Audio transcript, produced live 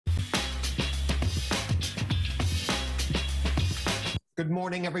Good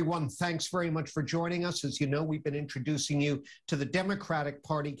morning, everyone. Thanks very much for joining us. As you know, we've been introducing you to the Democratic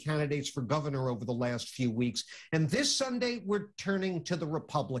Party candidates for governor over the last few weeks. And this Sunday, we're turning to the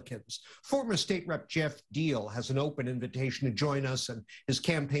Republicans. Former State Rep Jeff Deal has an open invitation to join us, and his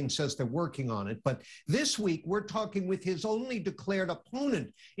campaign says they're working on it. But this week, we're talking with his only declared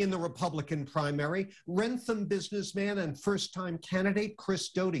opponent in the Republican primary, Rentham businessman and first-time candidate Chris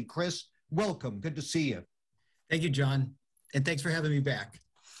Doughty. Chris, welcome. Good to see you. Thank you, John. And thanks for having me back.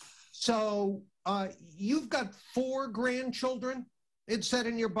 So you've got 4 grandchildren, it said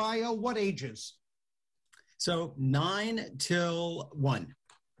in your bio. What ages? So 9 till 1.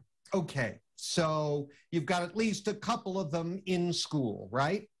 Okay. So you've got at least a couple of them in school,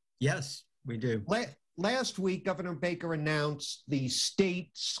 right? Yes, we do. Last week, Governor Baker announced the state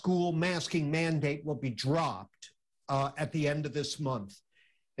school masking mandate will be dropped at the end of this month.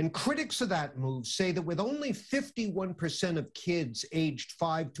 And critics of that move say that with only 51% of kids aged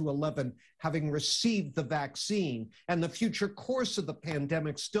 5 to 11 having received the vaccine and the future course of the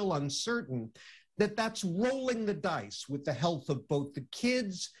pandemic still uncertain, that's rolling the dice with the health of both the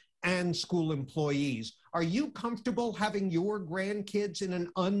kids and school employees. Are you comfortable having your grandkids in an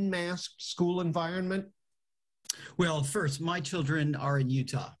unmasked school environment? Well, first, my children are in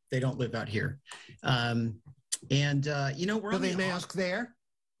Utah. They don't live out here. We're Do they mask there?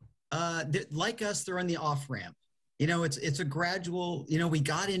 Like us, they're on the off-ramp. It's a gradual, we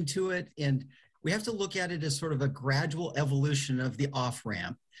got into it, and we have to look at it as sort of a gradual evolution of the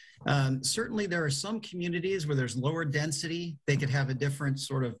off-ramp. Certainly, there are some communities where there's lower density. They could have a different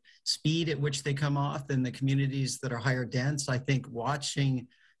sort of speed at which they come off than the communities that are higher dense. I think watching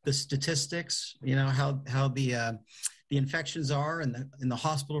the statistics, how the infections are and the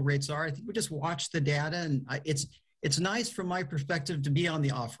hospital rates are, I think we just watch the data, and it's nice from my perspective to be on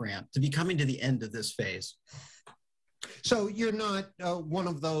the off-ramp, to be coming to the end of this phase. So you're not one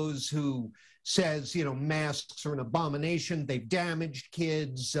of those who says, masks are an abomination, they've damaged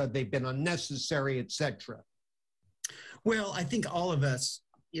kids, they've been unnecessary, etc. Well, I think all of us,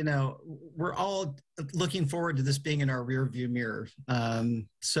 we're all looking forward to this being in our rearview mirror.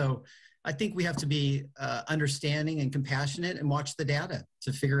 So I think we have to be understanding and compassionate and watch the data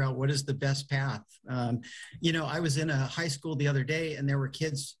to figure out what is the best path. I was in a high school the other day, and there were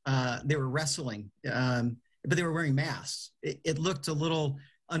kids, they were wrestling, but they were wearing masks. It looked a little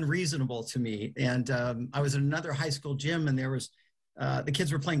unreasonable to me. And I was in another high school gym, and there was, the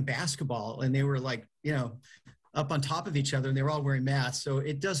kids were playing basketball, and they were like, up on top of each other, and they were all wearing masks. So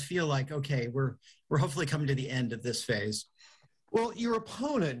it does feel like, okay, we're hopefully coming to the end of this phase. Well, your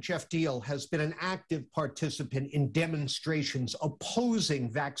opponent, Jeff Deal, has been an active participant in demonstrations opposing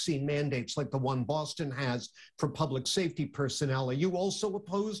vaccine mandates like the one Boston has for public safety personnel. Are you also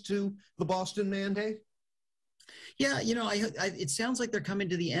opposed to the Boston mandate? Yeah, it sounds like they're coming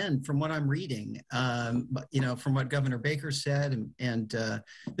to the end from what I'm reading. From what Governor Baker said and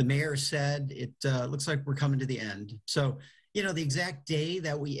the mayor said, it looks like we're coming to the end. So, the exact day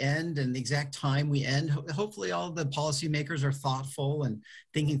that we end and the exact time we end, hopefully all the policymakers are thoughtful and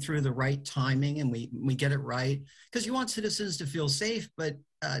thinking through the right timing, and we get it right, because you want citizens to feel safe, but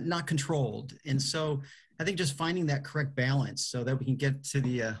not controlled. And so I think just finding that correct balance so that we can get to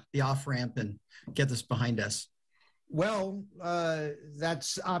the off-ramp and get this behind us. Well, I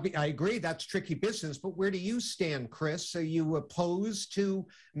agree, that's tricky business, but where do you stand, Chris? Are you opposed to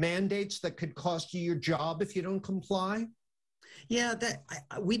mandates that could cost you your job if you don't comply? Yeah,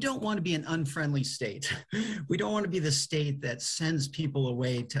 we don't want to be an unfriendly state. We don't want to be the state that sends people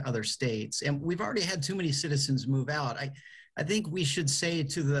away to other states. And we've already had too many citizens move out. I think we should say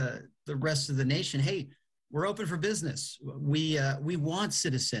to the rest of the nation, hey, we're open for business. We want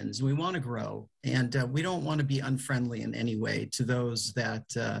citizens. We want to grow. And we don't want to be unfriendly in any way to those that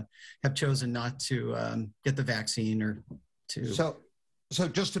have chosen not to get the vaccine or to... So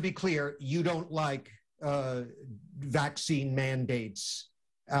just to be clear, you don't like vaccine mandates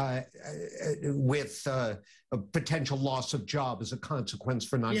with a potential loss of job as a consequence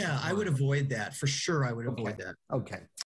for not. Yeah, I would avoid that. For sure, I would avoid that. Okay.